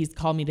go, but he's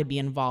called me to be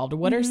involved.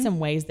 What are some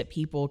ways that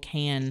people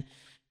can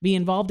be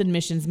involved in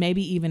missions,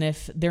 maybe even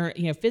if they're,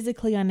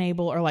 physically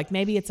unable, or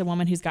maybe it's a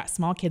woman who's got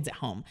small kids at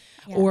home,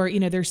 or,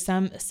 there's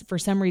for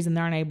some reason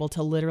they're unable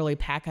to literally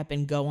pack up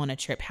and go on a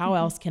trip. How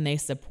else can they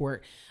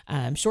support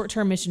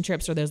short-term mission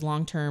trips or those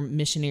long-term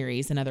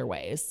missionaries in other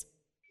ways?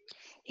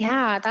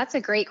 Yeah, that's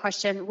a great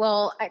question.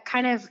 Well,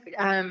 kind of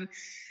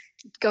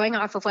going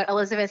off of what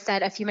Elizabeth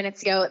said a few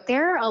minutes ago,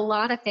 there are a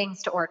lot of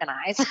things to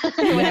organize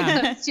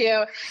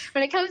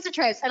when it comes to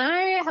trips. And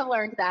I have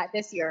learned that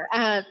this year.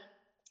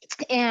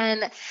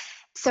 And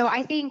so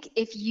I think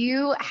if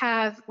you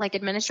have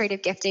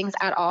administrative giftings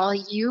at all,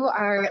 you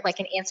are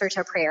an answer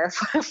to prayer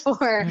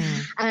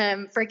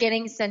for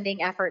getting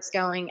sending efforts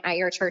going at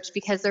your church,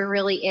 because there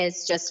really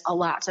is just a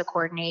lot to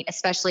coordinate,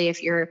 especially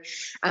if you're,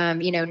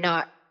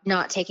 not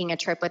not taking a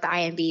trip with the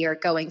IMB or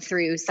going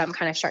through some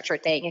kind of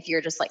structured thing if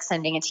you're just like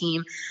sending a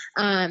team.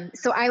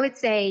 So I would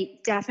say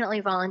definitely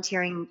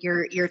volunteering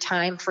your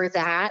time for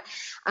that.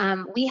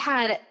 We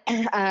had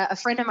a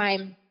friend of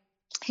mine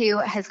who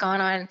has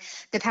gone on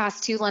the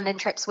past 2 London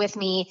trips with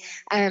me.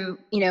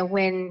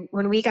 When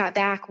we got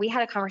back, we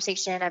had a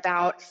conversation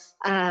about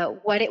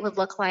what it would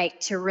look like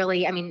to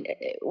really,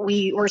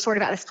 we're sort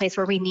of at this place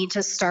where we need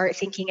to start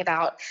thinking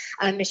about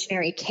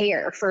missionary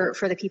care for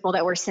the people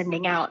that we're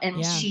sending out.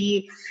 And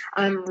she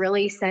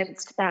really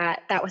sensed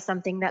that that was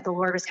something that the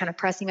Lord was kind of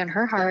pressing on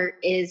her heart,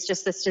 is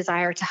just this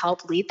desire to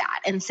help lead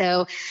that. And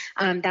so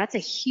that's a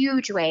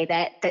huge way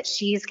that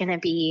she's going to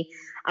be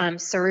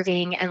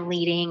serving and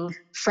leading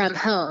from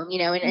home,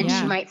 and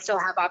she might still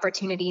have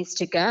opportunities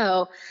to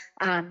go,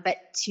 but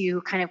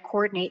to kind of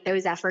coordinate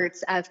those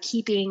efforts of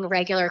keeping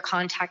regular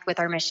contact with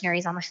our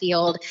missionaries on the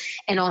field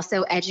and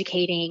also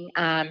educating.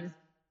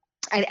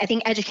 I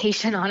think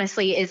education,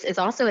 honestly, is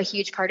also a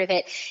huge part of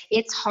it.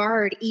 It's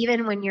hard,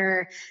 even when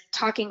you're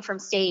talking from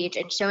stage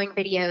and showing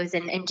videos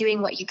and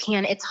doing what you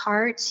can, it's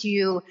hard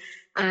to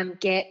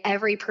get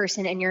every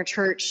person in your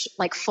church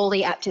like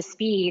fully up to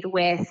speed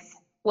with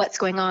what's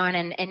going on.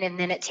 And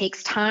then it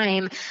takes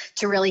time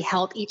to really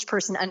help each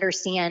person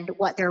understand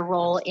what their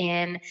role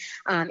in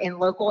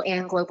local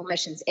and global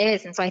missions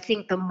is. And so I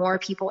think the more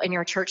people in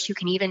your church who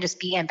can even just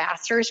be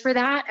ambassadors for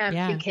that,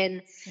 who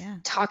can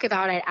talk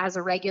about it as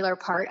a regular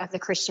part of the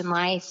Christian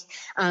life,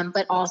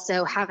 but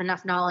also have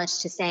enough knowledge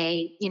to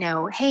say,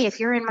 hey, if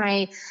you're in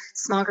my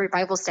small group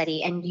Bible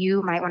study and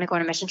you might want to go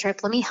on a mission trip,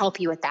 let me help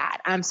you with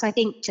that. So I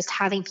think just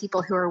having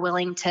people who are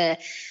willing to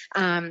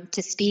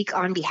speak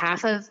on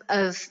behalf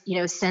of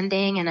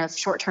sending and of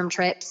short-term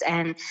trips,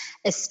 and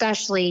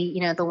especially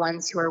the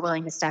ones who are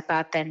willing to step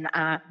up and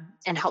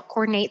help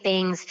coordinate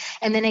things.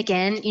 And then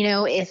again,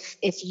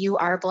 if you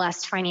are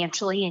blessed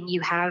financially and you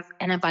have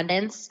an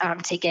abundance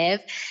to give,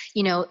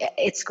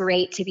 it's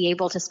great to be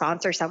able to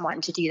sponsor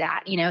someone to do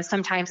that.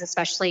 Sometimes,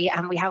 especially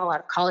we have a lot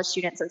of college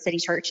students at City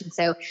Church, and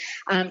so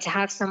to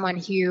have someone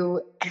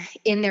who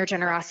in their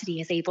generosity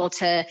is able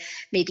to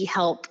maybe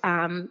help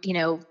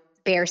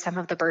bear some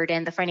of the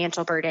burden, the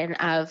financial burden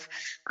of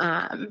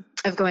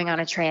going on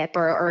a trip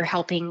or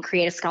helping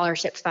create a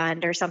scholarship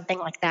fund or something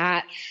like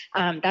that.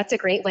 That's a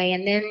great way.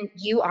 And then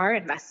you are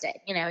invested,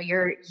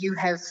 you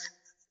have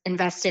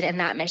invested in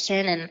that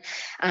mission,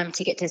 and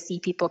to get to see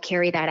people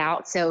carry that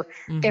out. So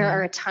there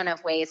are a ton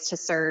of ways to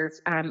serve,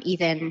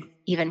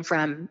 even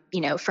from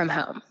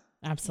home.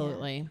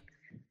 Absolutely. Yeah.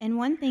 And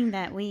one thing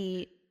that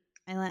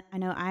I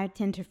know I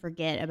tend to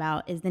forget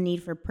about is the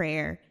need for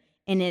prayer.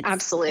 And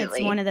it's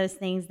one of those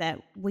things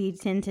that we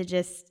tend to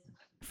just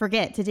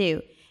forget to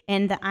do.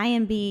 And the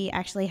IMB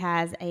actually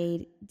has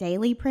a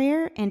daily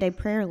prayer and a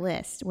prayer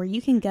list where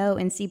you can go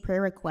and see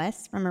prayer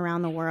requests from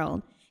around the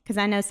world. Because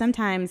I know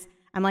sometimes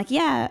I'm like,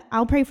 yeah,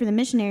 I'll pray for the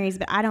missionaries,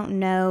 but I don't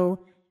know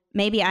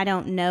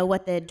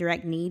what the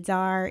direct needs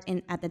are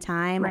at the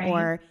time, right.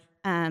 Or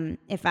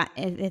if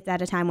it's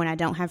at a time when I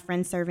don't have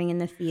friends serving in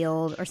the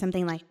field or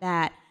something like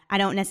that, I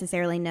don't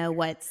necessarily know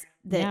what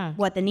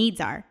the needs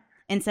are.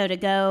 And so to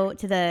go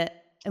to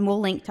and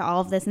we'll link to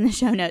all of this in the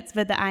show notes,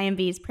 but the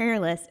IMB's prayer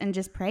list, and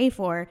just pray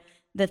for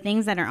the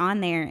things that are on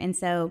there. And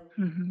so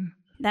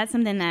that's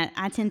something that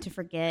I tend to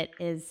forget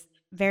is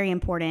very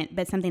important,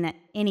 but something that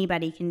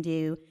anybody can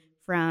do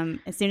from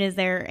as soon as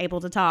they're able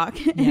to talk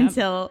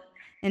until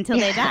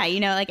they die.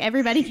 Like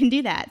everybody can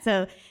do that.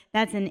 So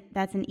that's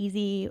an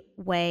easy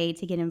way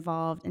to get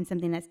involved and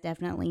something that's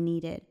definitely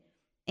needed.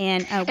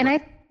 And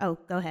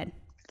go ahead.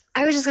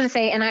 I was just going to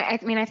say, and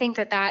I think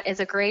that is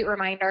a great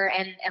reminder.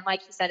 And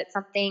like you said, it's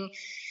something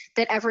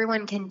that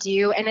everyone can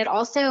do. And it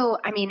also,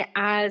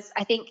 as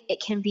I think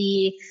it can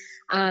be,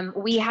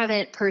 we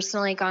haven't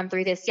personally gone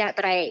through this yet,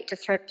 but I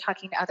just started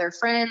talking to other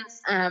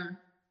friends,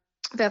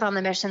 both on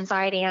the mission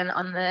side and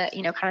on the,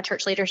 kind of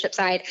church leadership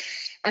side.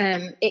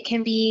 It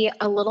can be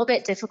a little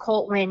bit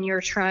difficult when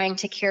you're trying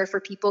to care for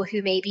people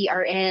who maybe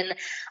are in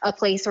a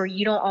place where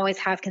you don't always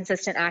have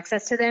consistent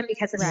access to them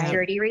because of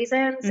security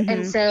reasons.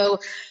 And so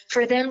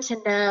for them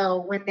to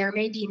know when there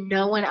may be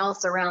no one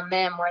else around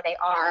them where they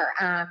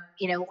are,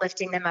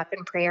 lifting them up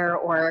in prayer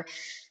or,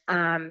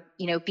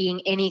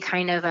 being any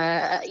kind of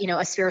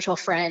a spiritual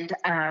friend,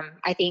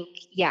 I think,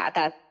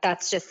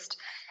 that's just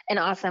an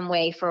awesome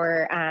way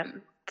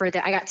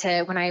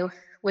when I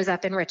was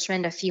up in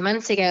Richmond a few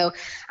months ago,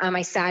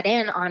 I sat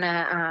in on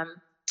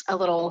a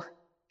little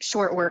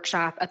short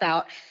workshop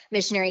about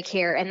missionary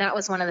care. And that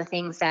was one of the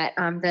things that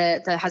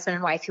the husband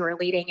and wife who were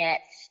leading it,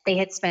 they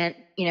had spent,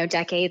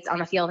 decades on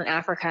the field in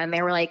Africa. And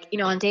they were like,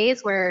 on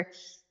days where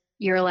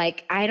you're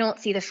like, I don't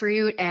see the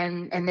fruit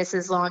and this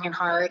is long and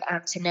hard,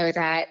 to know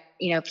that,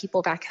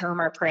 people back home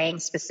are praying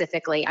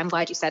specifically. I'm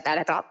glad you said that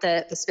about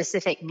the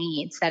specific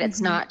needs, that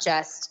it's not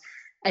just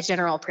a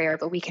general prayer,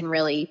 but we can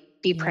really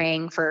be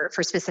praying for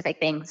specific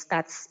things.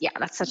 That's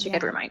such a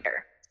good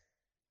reminder.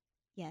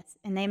 Yes.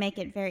 And they make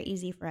it very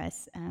easy for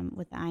us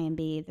with the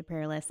IMB, the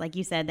prayer list. Like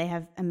you said, they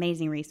have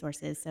amazing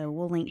resources. So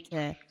we'll link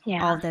to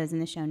all of those in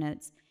the show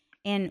notes.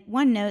 And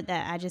one note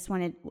that I just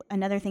wanted,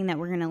 another thing that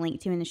we're going to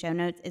link to in the show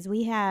notes is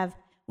we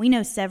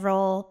know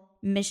several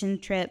mission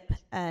trip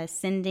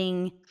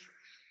sending,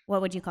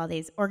 what would you call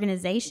these,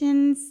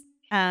 organizations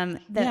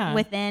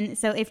within.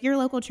 So if your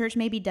local church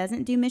maybe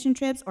doesn't do mission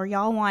trips, or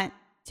y'all want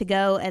to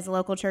go as a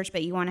local church,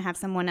 but you want to have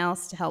someone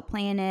else to help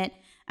plan it.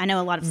 I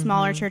know a lot of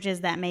smaller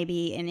churches that may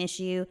be an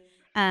issue.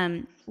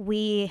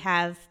 We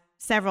have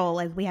several,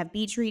 like we have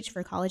Beach Reach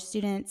for college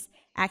students,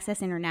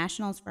 Access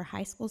Internationals for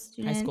high school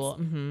students. High school.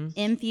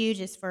 MFuge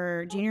is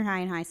for junior high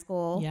and high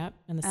school. Yep,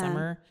 in the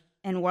summer.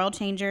 And World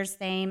Changers,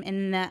 same.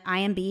 And the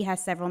IMB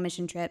has several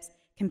mission trips.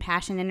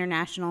 Compassion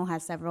International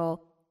has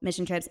several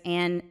mission trips,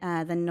 and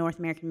the North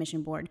American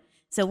Mission Board.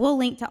 So we'll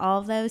link to all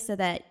of those so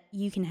that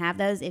you can have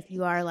those if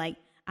you are like,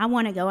 I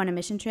want to go on a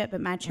mission trip,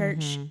 but my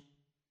church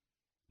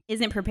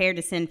isn't prepared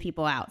to send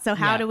people out. So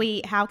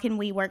how can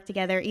we work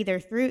together either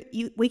through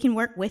we can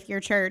work with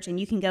your church and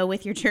you can go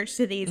with your church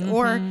to these,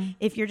 or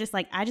if you're just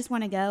like, I just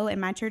want to go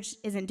and my church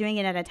isn't doing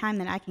it at a time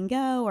that I can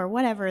go, or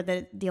whatever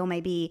the deal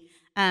may be,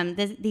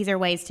 these are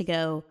ways to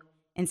go.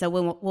 And so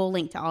we'll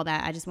link to all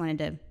that. I just wanted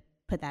to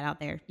put that out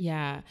there.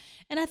 Yeah.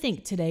 And I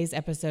think today's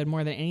episode,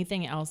 more than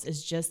anything else,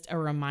 is just a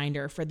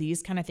reminder for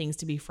these kind of things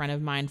to be front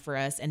of mind for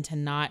us and to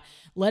not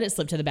let it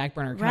slip to the back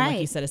burner, kind of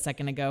like you said a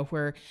second ago,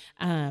 where,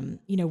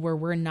 where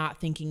we're not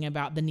thinking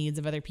about the needs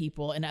of other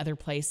people in other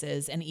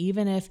places. And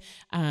even if,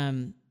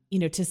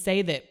 to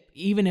say that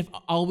even if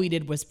all we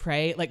did was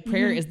pray, like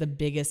prayer is the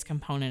biggest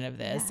component of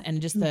this,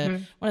 and just one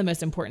of the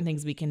most important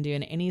things we can do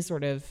in any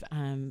sort of,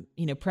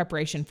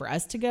 preparation for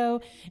us to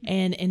go,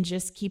 and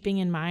just keeping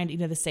in mind,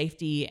 the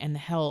safety and the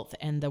health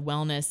and the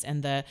wellness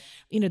and the,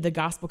 the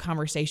gospel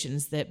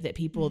conversations that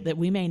people that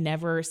we may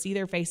never see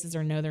their faces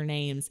or know their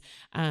names.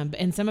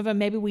 And some of them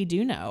maybe we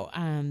do know,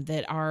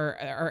 that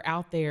are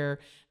out there,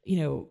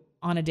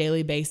 on a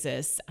daily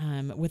basis,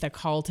 with a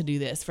call to do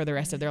this for the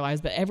rest of their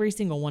lives. But every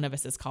single one of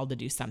us is called to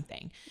do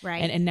something.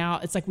 Right. And now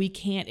it's like, we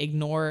can't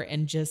ignore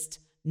and just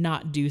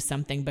not do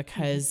something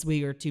because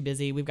we are too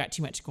busy. We've got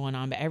too much going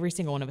on, but every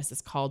single one of us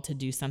is called to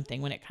do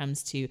something when it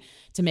comes to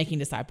making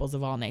disciples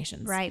of all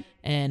nations. Right.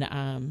 And,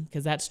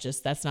 cause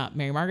that's not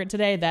Mary Margaret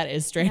today. That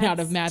is straight out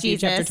of Matthew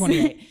chapter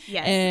 28.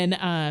 Yes.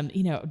 And,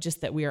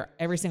 just that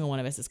every single one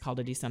of us is called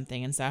to do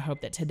something. And so I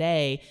hope that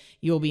today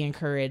you'll be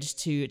encouraged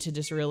to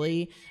just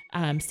really,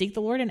 seek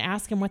the Lord and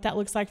ask him what that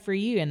looks like for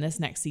you in this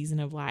next season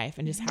of life,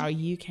 and just how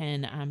you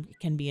can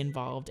be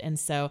involved. And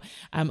so,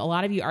 a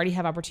lot of you already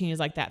have opportunities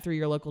like that through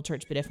your local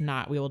church, but if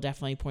not, we will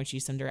definitely point you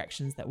some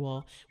directions that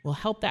will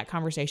help that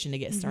conversation to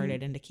get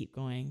started and to keep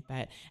going.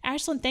 But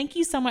Ashlyn, thank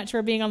you so much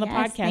for being on the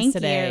podcast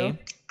today.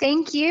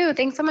 Thank you.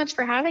 Thanks so much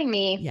for having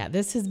me. Yeah,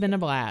 this has been a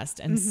blast.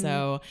 And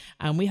so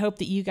we hope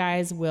that you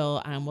guys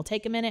will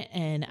take a minute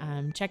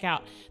and check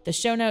out the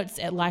show notes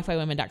at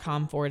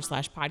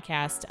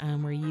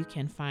lifewaywomen.com/podcast, where you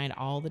can find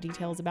all the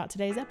details about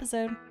today's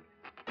episode.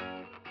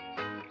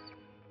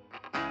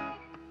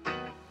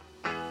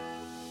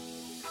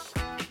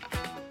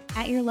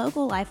 At your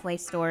local Lifeway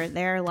store,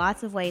 there are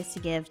lots of ways to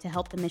give to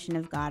help the mission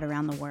of God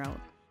around the world.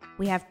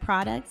 We have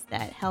products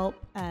that help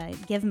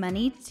give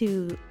money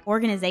to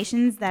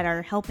organizations that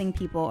are helping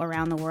people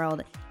around the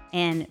world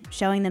and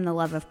showing them the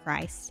love of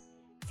Christ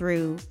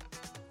through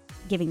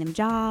giving them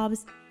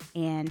jobs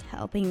and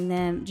helping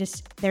them.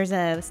 There's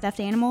a stuffed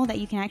animal that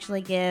you can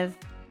actually give.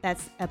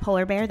 That's a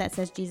polar bear that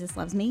says Jesus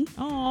loves me.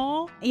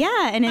 Aww.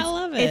 Yeah, and I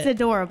love it. It's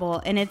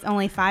adorable, and it's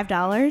only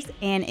 $5.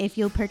 And if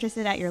you'll purchase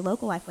it at your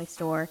local Lifeway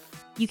store,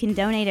 you can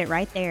donate it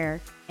right there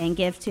and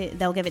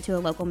they'll give it to a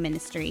local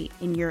ministry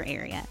in your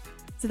area.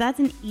 So that's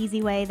an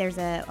easy way. There's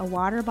a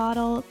water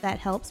bottle that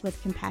helps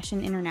with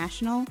Compassion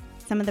International.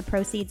 Some of the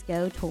proceeds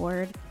go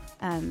toward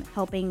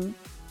helping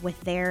with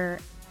their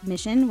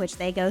mission, which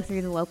they go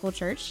through the local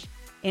church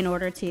in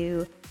order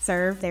to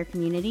serve their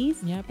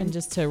communities. Yep, and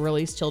just to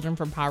release children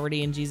from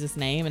poverty in Jesus'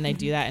 name. And they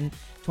do that in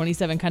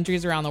 27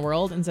 countries around the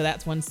world. And so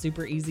that's one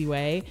super easy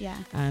way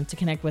to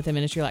connect with a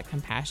ministry like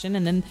Compassion.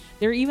 And then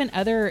there are even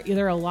there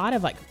are a lot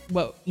of like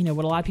what a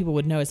lot of people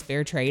would know as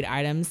fair trade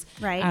items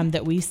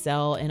that we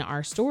sell in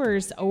our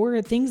stores,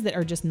 or things that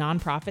are just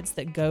nonprofits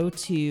that go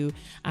to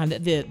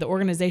the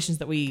organizations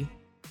that we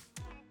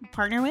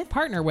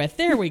partner with.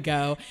 There we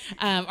go.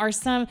 Are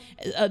some,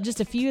 just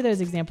a few of those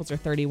examples are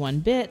 31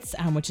 Bits,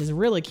 which is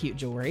really cute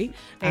jewelry.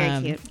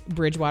 Very cute.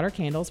 Bridgewater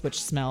candles,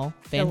 which smell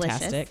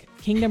fantastic. Delicious.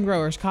 Kingdom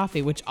Growers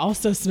coffee, which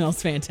also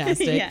smells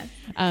fantastic. Yes.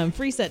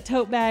 Free set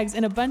tote bags,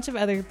 and a bunch of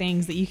other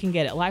things that you can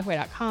get at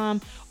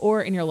lifeway.com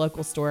or in your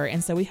local store.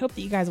 And so we hope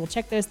that you guys will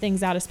check those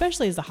things out,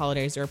 especially as the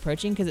holidays are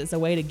approaching, because it's a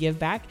way to give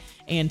back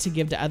and to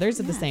give to others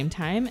at the same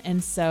time.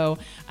 And so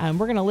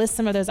we're going to list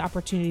some of those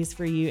opportunities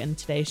for you in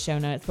today's show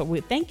notes. But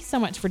thank you so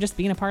much for just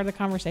being a part of the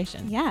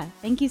conversation. Yeah,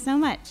 thank you so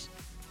much.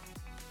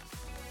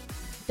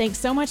 Thanks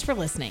so much for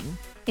listening.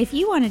 If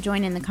you want to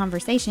join in the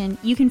conversation,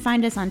 you can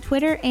find us on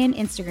Twitter and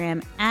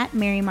Instagram at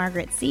Mary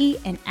Margaret C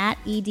and at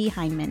ED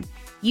Heineman.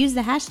 Use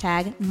the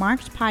hashtag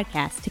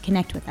 #MarkedPodcast to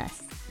connect with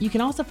us. You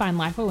can also find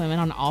Lifeway Women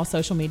on all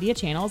social media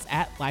channels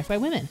at Lifeway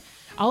Women.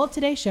 All of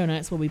today's show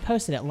notes will be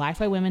posted at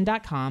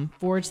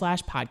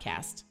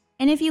lifebywomen.com/podcast.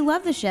 And if you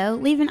love the show,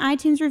 leave an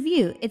iTunes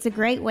review. It's a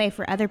great way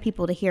for other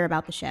people to hear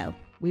about the show.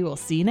 We will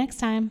see you next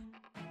time.